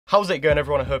How's it going,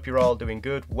 everyone? I hope you're all doing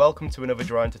good. Welcome to another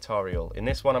drawing tutorial. In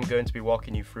this one I'm going to be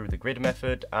walking you through the grid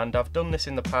method, and I've done this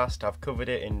in the past, I've covered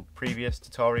it in previous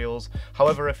tutorials.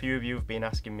 However, a few of you have been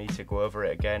asking me to go over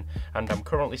it again, and I'm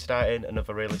currently starting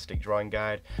another realistic drawing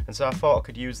guide, and so I thought I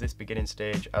could use this beginning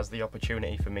stage as the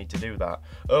opportunity for me to do that.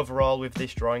 Overall, with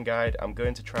this drawing guide, I'm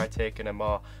going to try taking a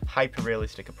more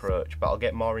hyper-realistic approach, but I'll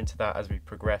get more into that as we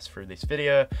progress through this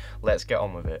video. Let's get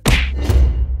on with it.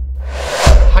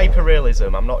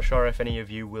 Hyperrealism, I'm not sure if any of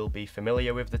you will be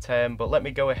familiar with the term, but let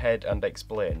me go ahead and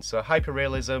explain. So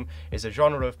hyperrealism is a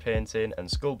genre of painting and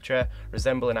sculpture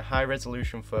resembling a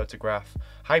high-resolution photograph.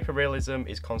 Hyperrealism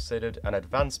is considered an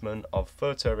advancement of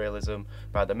photorealism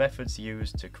by the methods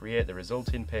used to create the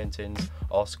resulting paintings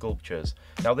or sculptures.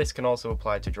 Now this can also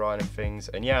apply to drawing and things,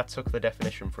 and yeah, I took the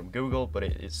definition from Google, but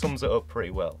it sums it up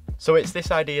pretty well. So it's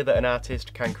this idea that an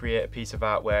artist can create a piece of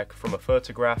artwork from a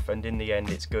photograph, and in the end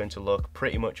it's going to look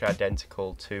pretty much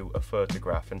identical to a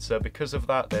photograph. And so because of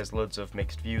that, there's loads of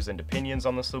mixed views and opinions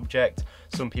on the subject.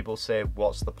 Some people say,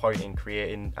 what's the point in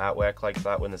creating artwork like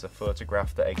that when there's a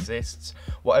photograph that exists?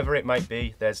 Whatever it might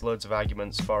be, there's loads of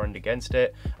arguments for and against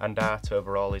it, and art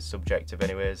overall is subjective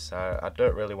anyways. I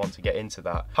don't really want to get into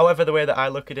that. However, the way that I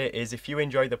look at it is, if you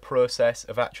enjoy the process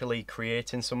of actually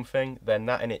creating something, then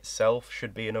that in itself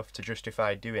should be enough to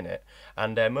justify doing it.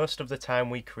 And most of the time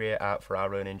we create art for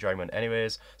our own enjoyment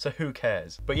anyways, so who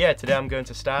cares? But yeah, today I'm going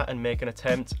to start and make an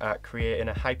attempt at creating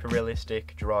a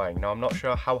hyper-realistic drawing. Now I'm not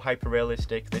sure how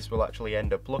hyper-realistic this will actually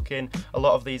end up looking. A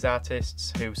lot of these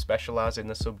artists who specialise in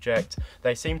the subject,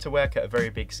 they seem to work at a very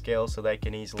big scale, so they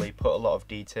can easily put a lot of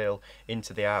detail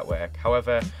into the artwork.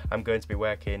 However, I'm going to be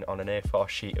working on an A4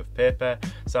 sheet of paper,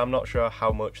 so I'm not sure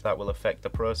how much that will affect the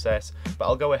process, but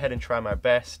I'll go ahead and try my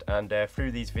best, and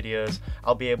through these videos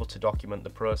I'll be able to document the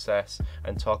process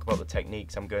and talk about the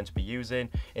techniques I'm going to be using.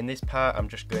 In this part I'm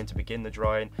just going to begin the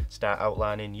drawing, start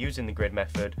outlining using the grid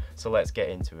method, so let's get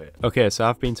into it. Okay, so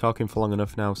I've been talking for long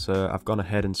enough now, so I've gone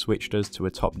ahead and switched us to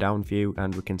a top-down view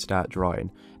and we can start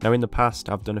drawing. Now in the past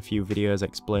I've done a few videos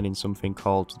explaining something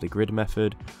called the grid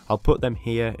method. I'll put them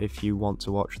here if you want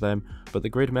to watch them, but the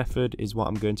grid method is what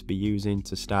I'm going to be using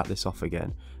to start this off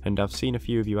again, and I've seen a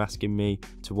few of you asking me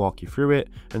to walk you through it,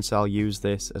 and so I'll use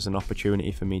this as an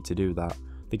opportunity for me to do that.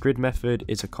 The grid method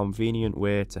is a convenient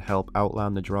way to help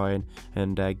outline the drawing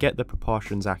and get the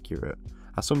proportions accurate.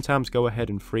 I sometimes go ahead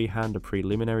and freehand a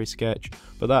preliminary sketch,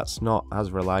 but that's not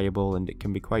as reliable and it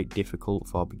can be quite difficult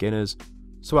for beginners.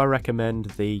 So I recommend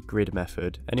the grid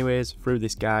method. Anyways, through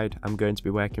this guide I'm going to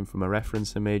be working from a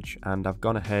reference image, and I've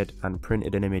gone ahead and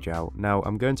printed an image out. Now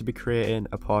I'm going to be creating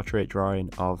a portrait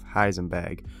drawing of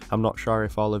Heisenberg. I'm not sure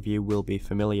if all of you will be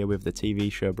familiar with the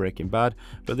TV show Breaking Bad,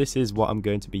 but this is what I'm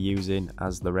going to be using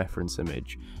as the reference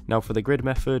image. Now for the grid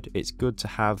method, it's good to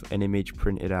have an image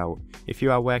printed out. If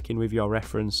you are working with your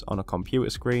reference on a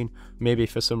computer screen, maybe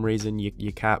for some reason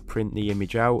you can't print the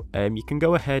image out, you can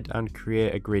go ahead and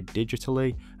create a grid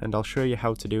digitally, and I'll show you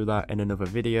how to do that in another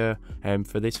video.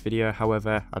 For this video,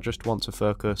 however, I just want to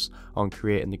focus on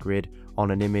creating the grid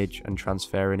on an image and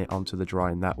transferring it onto the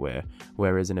drawing that way,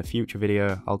 whereas in a future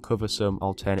video I'll cover some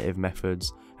alternative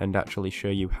methods and actually show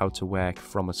you how to work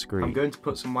from a screen. I'm going to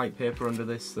put some white paper under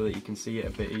this so that you can see it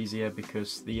a bit easier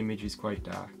because the image is quite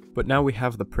dark. But now we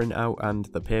have the printout and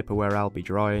the paper where I'll be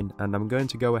drawing, and I'm going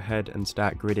to go ahead and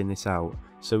start gridding this out.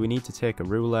 So we need to take a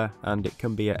ruler, and it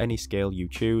can be at any scale you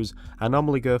choose. I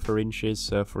normally go for inches,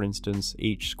 so for instance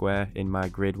each square in my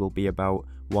grid will be about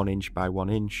 1 inch by 1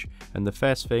 inch, and the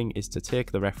first thing is to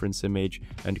take the reference image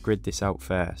and grid this out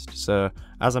first. So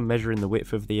as I'm measuring the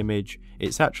width of the image,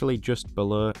 it's actually just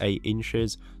below 8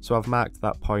 inches, so I've marked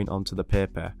that point onto the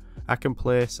paper. I can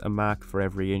place a mark for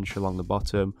every inch along the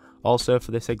bottom. Also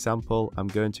for this example, I'm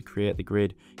going to create the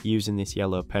grid using this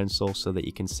yellow pencil so that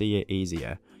you can see it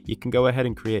easier. You can go ahead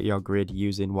and create your grid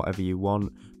using whatever you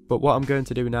want, but what I'm going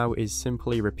to do now is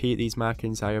simply repeat these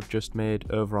markings I have just made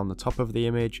over on the top of the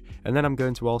image, and then I'm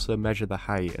going to also measure the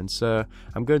height, and so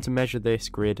I'm going to measure this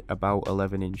grid about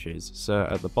 11 inches. So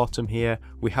at the bottom here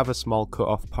we have a small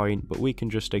cut-off point, but we can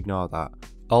just ignore that.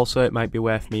 Also, it might be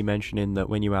worth me mentioning that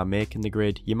when you are making the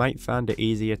grid, you might find it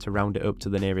easier to round it up to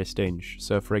the nearest inch.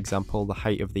 So for example, the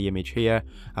height of the image here,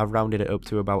 I've rounded it up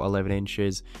to about 11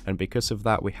 inches, and because of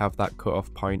that we have that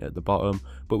cut-off point at the bottom,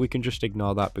 but we can just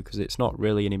ignore that because it's not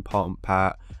really an important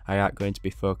part. I am going to be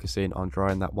focusing on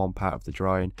drawing that one part of the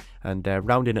drawing, and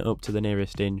rounding it up to the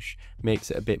nearest inch makes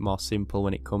it a bit more simple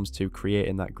when it comes to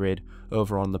creating that grid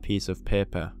over on the piece of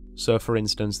paper. So for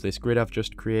instance, this grid I've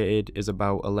just created is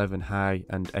about 11 high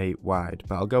and 8 wide,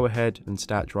 but I'll go ahead and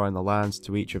start drawing the lines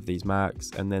to each of these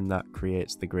marks, and then that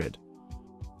creates the grid.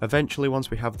 Eventually,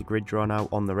 once we have the grid drawn out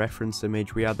on the reference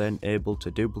image, we are then able to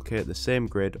duplicate the same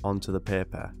grid onto the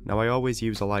paper. Now I always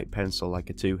use a light pencil like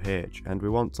a 2H, and we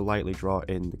want to lightly draw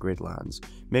in the grid lines.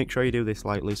 Make sure you do this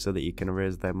lightly so that you can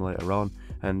erase them later on,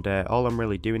 and all I'm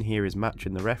really doing here is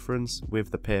matching the reference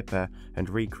with the paper and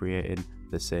recreating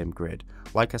the same grid.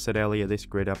 Like I said earlier, this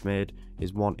grid I've made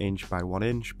is 1 inch by 1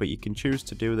 inch, but you can choose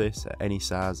to do this at any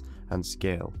size and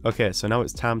scale. Okay, so now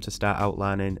it's time to start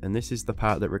outlining, and this is the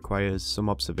part that requires some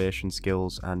observation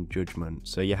skills and judgment.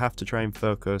 So you have to try and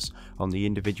focus on the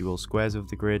individual squares of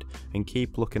the grid and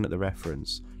keep looking at the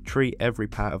reference. Treat every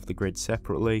part of the grid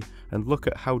separately and look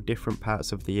at how different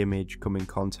parts of the image come in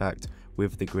contact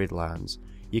with the grid lines.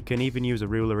 You can even use a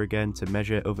ruler again to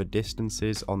measure other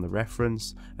distances on the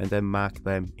reference and then mark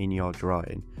them in your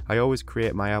drawing. I always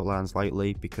create my outlines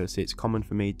lightly because it's common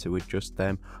for me to adjust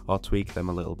them or tweak them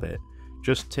a little bit.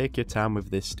 Just take your time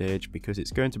with this stage because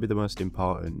it's going to be the most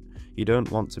important. You don't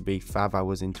want to be 5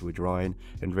 hours into a drawing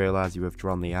and realise you have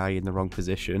drawn the eye in the wrong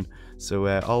position, so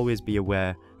always be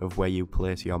aware of where you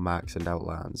place your marks and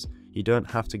outlines. You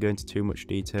don't have to go into too much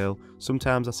detail.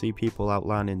 Sometimes I see people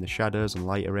outlining the shadows and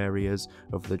lighter areas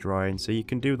of the drawing, so you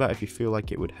can do that if you feel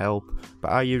like it would help,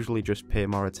 but I usually just pay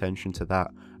more attention to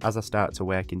that as I start to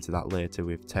work into that later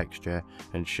with texture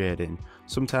and shading.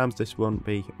 Sometimes this won't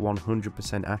be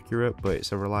 100% accurate, but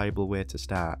it's a reliable way to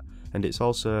start, and it's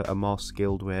also a more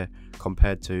skilled way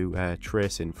compared to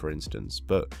tracing, for instance.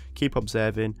 But keep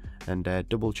observing and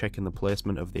double checking the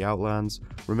placement of the outlines.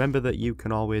 Remember that you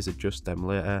can always adjust them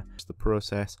later. The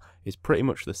process is pretty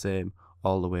much the same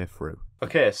all the way through.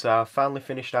 Okay, so I've finally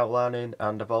finished outlining,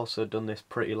 and I've also done this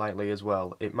pretty lightly as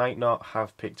well. It might not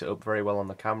have picked it up very well on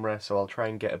the camera, so I'll try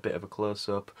and get a bit of a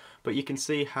close-up, but you can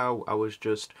see how I was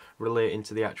just relating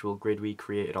to the actual grid we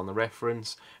created on the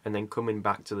reference and then coming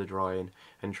back to the drawing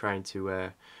and trying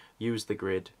to use the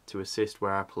grid to assist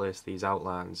where I place these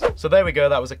outlines. So there we go,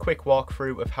 that was a quick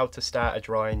walkthrough of how to start a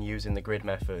drawing using the grid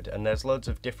method, and there's loads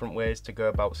of different ways to go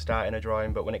about starting a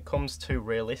drawing, but when it comes to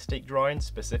realistic drawing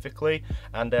specifically,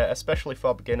 and especially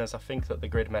for beginners, I think that the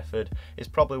grid method is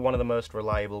probably one of the most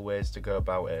reliable ways to go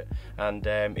about it, and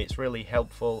it's really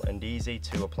helpful and easy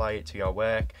to apply it to your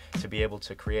work, to be able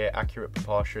to create accurate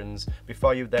proportions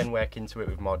before you then work into it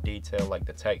with more detail like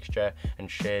the texture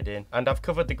and shading. And I've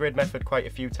covered the grid method quite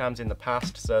a few times in the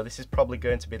past, so this is probably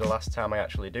going to be the last time I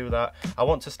actually do that. I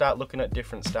want to start looking at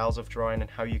different styles of drawing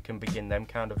and how you can begin them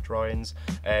kind of drawings.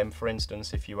 For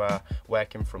instance, if you are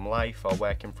working from life or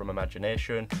working from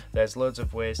imagination, there's loads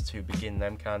of ways to begin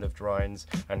them kind of drawings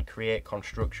and create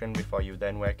construction before you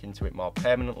then work into it more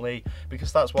permanently,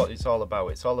 because that's what it's all about.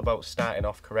 It's all about starting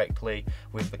off correctly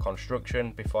with the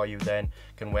construction before you then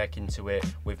can work into it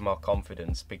with more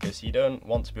confidence, because you don't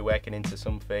want to be working into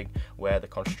something where the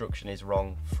construction is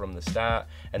wrong from the start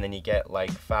and then you get like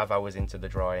 5 hours into the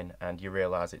drawing and you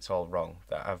realise it's all wrong.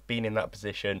 That I've been in that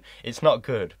position. It's not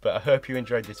good, but I hope you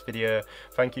enjoyed this video.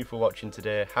 Thank you for watching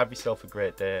today. Have yourself a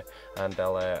great day, and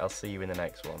I'll see you in the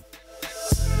next one.